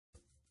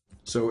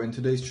So in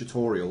today's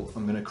tutorial,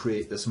 I'm going to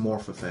create this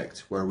morph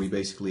effect where we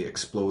basically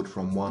explode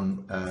from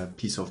one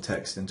piece of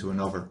text into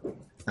another.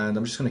 And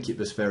I'm just going to keep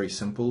this very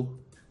simple.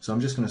 So I'm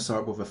just going to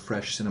start with a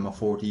fresh Cinema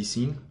 4D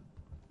scene.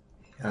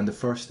 And the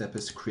first step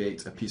is to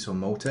create a piece of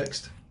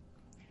MoText.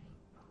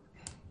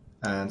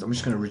 And I'm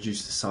just going to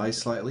reduce the size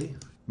slightly.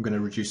 I'm going to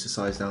reduce the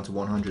size down to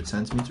 100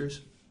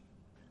 centimeters.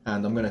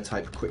 And I'm going to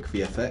type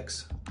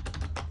QuickVFX,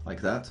 like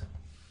that.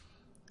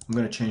 I'm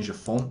going to change the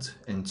font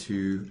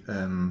into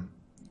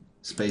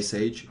Space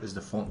Age is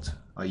the font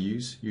I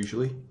use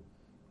usually.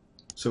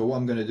 So what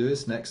I'm going to do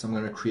is next I'm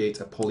going to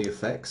create a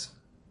PolyFX.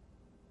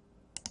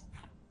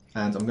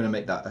 And I'm going to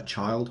make that a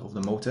child of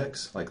the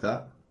MoText, like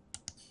that.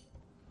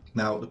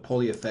 Now the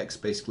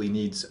PolyFX basically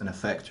needs an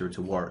effector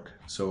to work.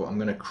 So I'm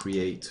going to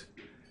create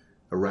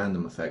a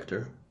Random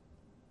Effector.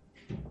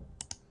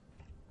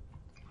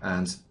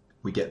 And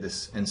we get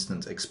this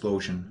instant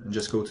explosion. And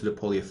just go to the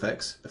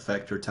PolyFX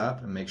Effector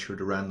tab and make sure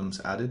the random's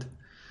added.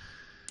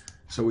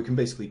 So we can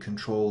basically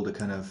control the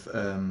kind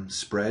of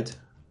spread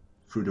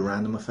through the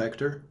Random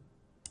Effector.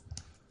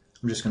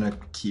 I'm just going to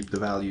keep the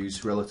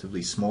values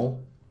relatively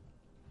small.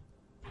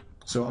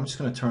 So I'm just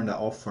going to turn that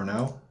off for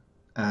now.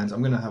 And I'm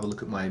going to have a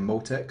look at my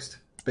MoText.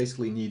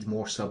 Basically need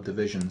more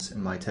subdivisions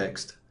in my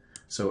text.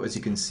 So as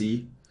you can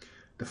see,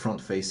 the front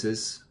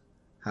faces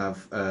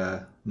have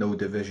no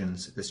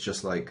divisions. It's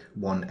just like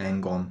one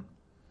n-gon.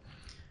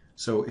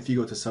 So if you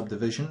go to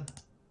subdivision,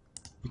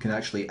 you can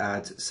actually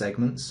add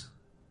segments.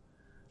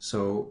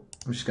 So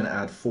I'm just going to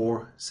add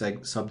 4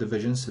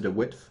 subdivisions to the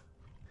width.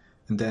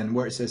 And then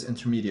where it says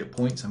intermediate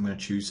points, I'm going to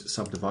choose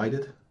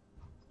subdivided.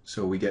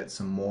 So we get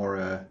some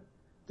more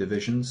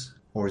divisions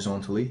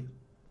horizontally.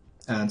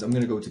 And I'm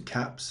going to go to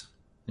caps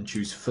and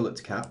choose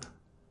fillet cap,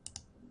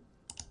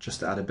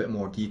 just to add a bit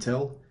more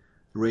detail.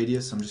 The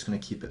radius, I'm just going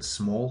to keep it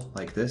small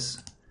like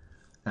this,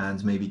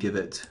 and maybe give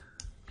it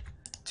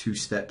 2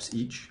 steps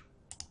each,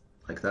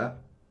 like that.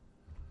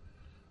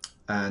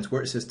 And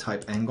where it says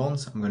type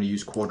n-gons, I'm going to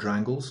use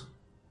quadrangles,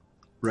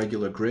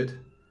 regular grid,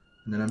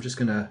 and then I'm just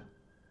going to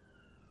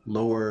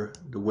lower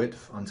the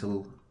width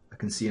until I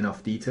can see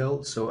enough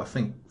detail. So I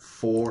think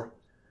 4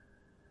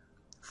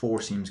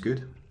 seems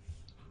good.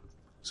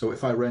 So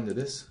if I render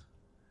this,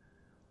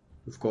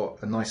 we've got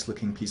a nice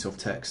looking piece of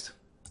text.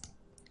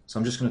 So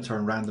I'm just going to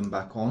turn random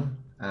back on,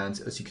 and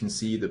as you can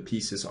see, the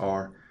pieces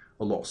are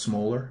a lot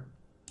smaller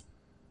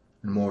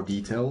and more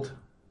detailed.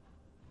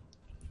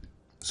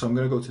 So I'm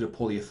going to go to the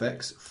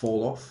PolyFX,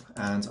 Falloff,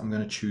 and I'm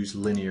going to choose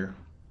linear.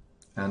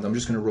 And I'm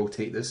just going to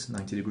rotate this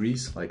 90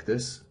 degrees like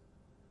this.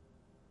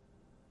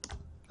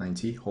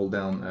 90, hold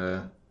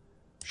down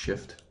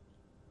Shift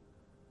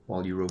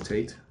while you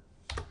rotate.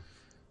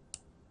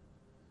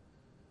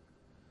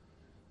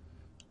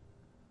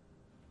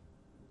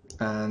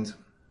 And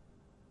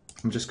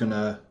I'm just going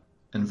to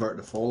invert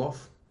the fall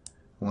off.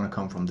 I want to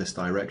come from this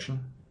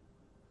direction.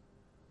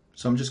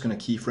 So I'm just going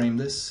to keyframe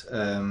this.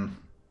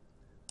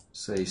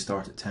 Say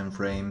start at 10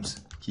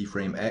 frames,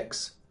 keyframe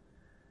X,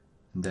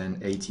 and then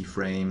 80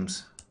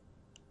 frames.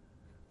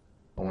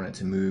 I want it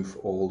to move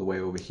all the way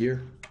over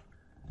here.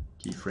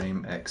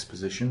 Keyframe X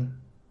position.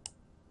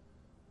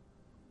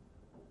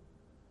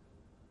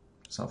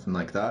 Something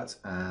like that.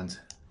 And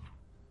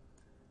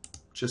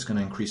just going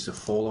to increase the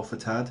fall off a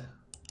tad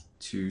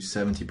to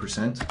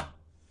 70%.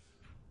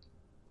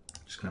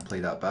 Just going to play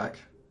that back.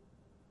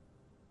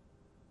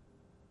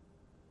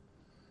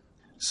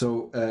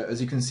 So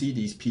as you can see,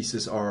 these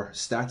pieces are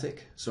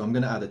static. So I'm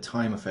going to add a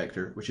time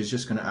effector, which is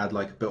just going to add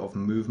like a bit of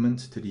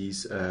movement to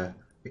these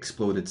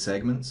exploded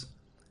segments.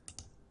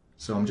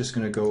 So I'm just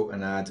going to go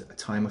and add a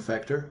time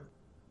effector.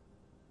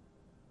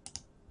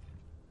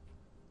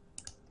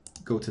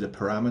 Go to the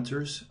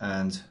parameters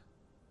and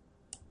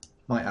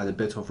might add a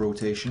bit of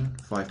rotation,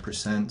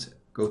 5%.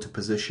 Go to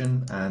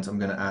position, and I'm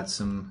going to add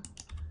some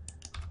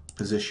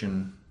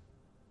position.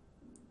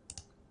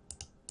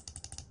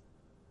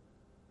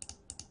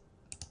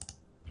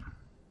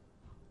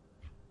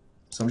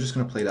 So I'm just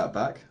going to play that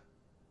back.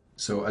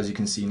 So as you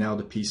can see now,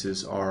 the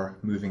pieces are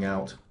moving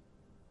out.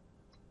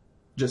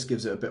 Just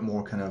gives it a bit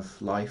more kind of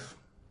life.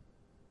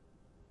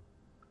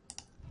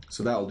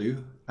 So that'll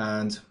do.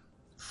 And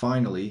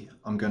finally,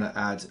 I'm going to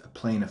add a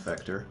plane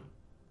effector.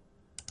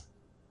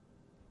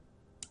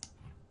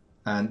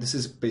 And this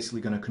is basically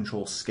going to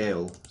control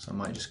scale. So I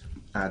might just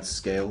add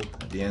scale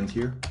at the end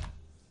here.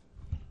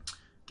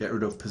 Get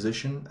rid of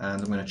position,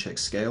 and I'm going to check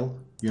scale,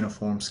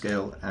 uniform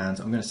scale, and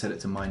I'm going to set it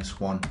to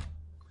 -1.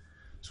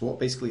 So what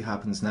basically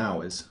happens now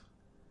is,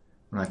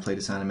 when I play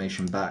this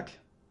animation back,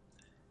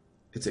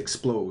 it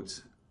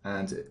explodes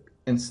and it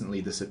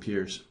instantly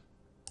disappears.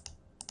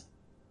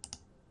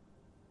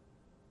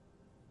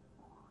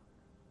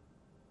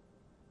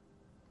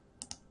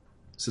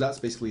 So that's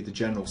basically the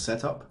general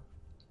setup.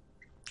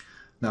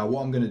 Now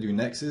what I'm going to do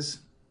next is,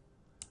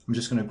 I'm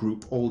just going to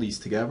group all these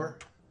together,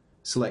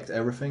 select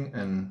everything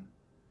and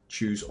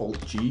choose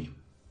Alt-G.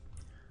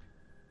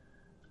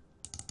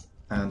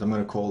 And I'm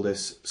going to call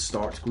this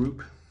Start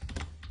Group.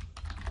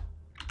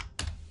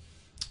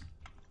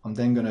 I'm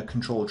then going to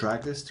Control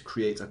drag this to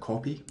create a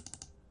copy.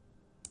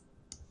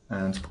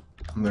 and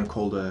I'm going to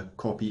call the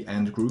copy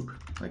end group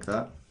like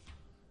that,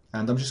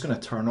 and I'm just going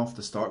to turn off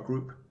the start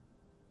group.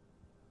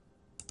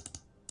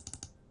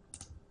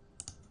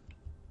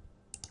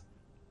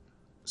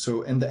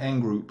 So in the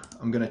end group,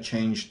 I'm going to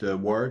change the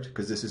word,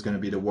 because this is going to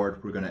be the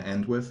word we're going to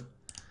end with.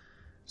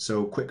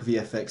 So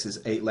QuickVFX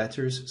is 8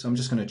 letters, so I'm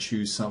just going to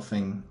choose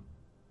something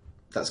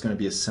that's going to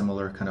be a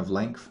similar kind of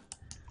length.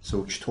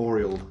 So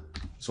tutorial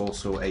is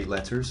also 8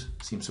 letters,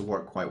 seems to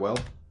work quite well.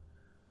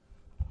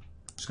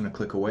 Just going to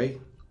click away,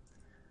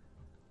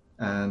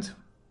 and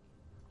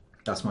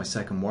that's my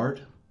second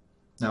word.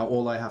 Now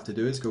all I have to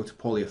do is go to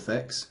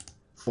PolyFX,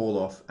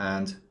 Falloff,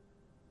 and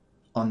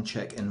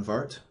uncheck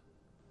invert.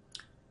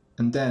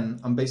 And then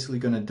I'm basically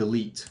going to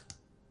delete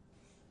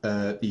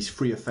these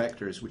 3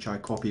 effectors which I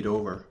copied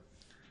over.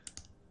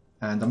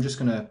 And I'm just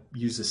going to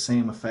use the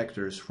same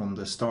effectors from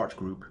the start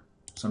group.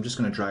 So I'm just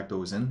going to drag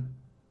those in.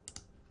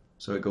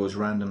 So it goes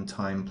random,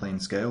 time, plane,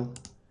 scale.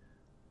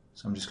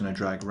 So I'm just going to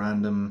drag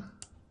random,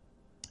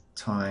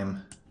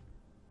 time,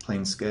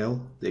 plane,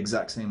 scale, the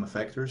exact same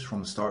effectors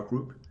from the start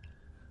group.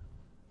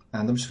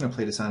 And I'm just going to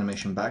play this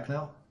animation back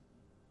now.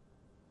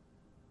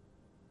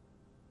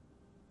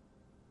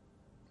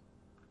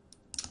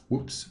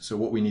 Whoops, so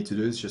what we need to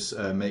do is just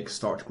make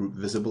start group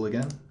visible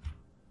again.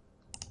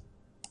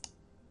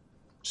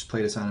 Just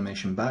play this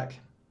animation back.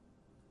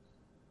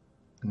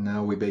 And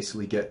now we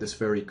basically get this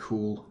very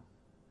cool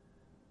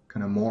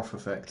kind of morph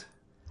effect.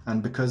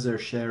 And because they're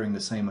sharing the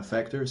same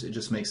effectors, it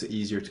just makes it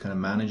easier to kind of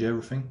manage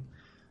everything.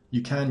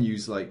 You can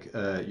use like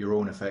your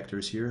own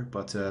effectors here,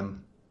 but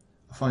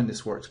I find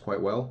this works quite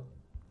well.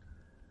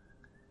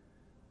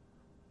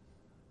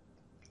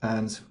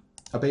 And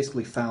I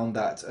basically found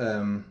that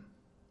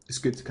it's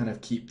good to kind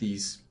of keep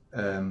these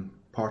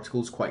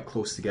particles quite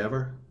close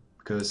together,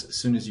 because as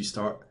soon as you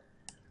start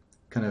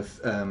kind of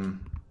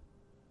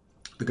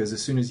because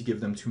as soon as you give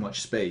them too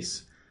much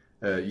space,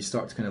 you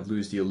start to kind of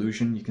lose the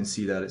illusion. You can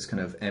see that it's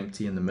kind of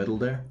empty in the middle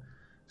there.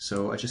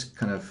 So I just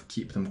kind of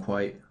keep them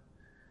quite,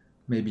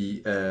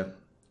 maybe a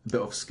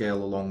bit of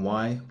scale along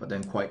Y, but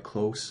then quite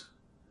close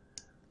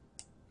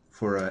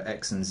for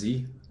X and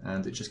Z,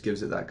 and it just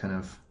gives it that kind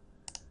of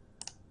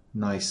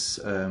nice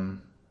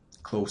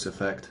close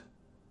effect.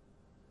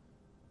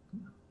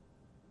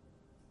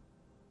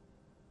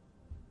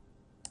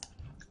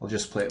 I'll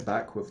just play it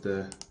back with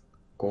the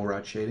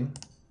Gorad shading.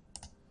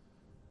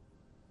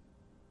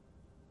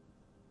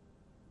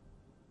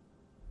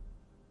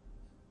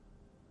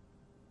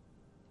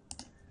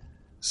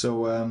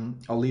 So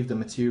I'll leave the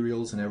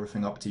materials and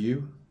everything up to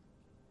you,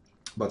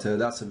 but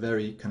that's a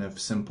very kind of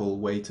simple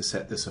way to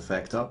set this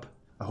effect up.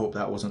 I hope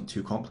that wasn't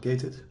too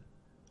complicated,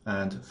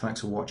 and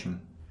thanks for watching.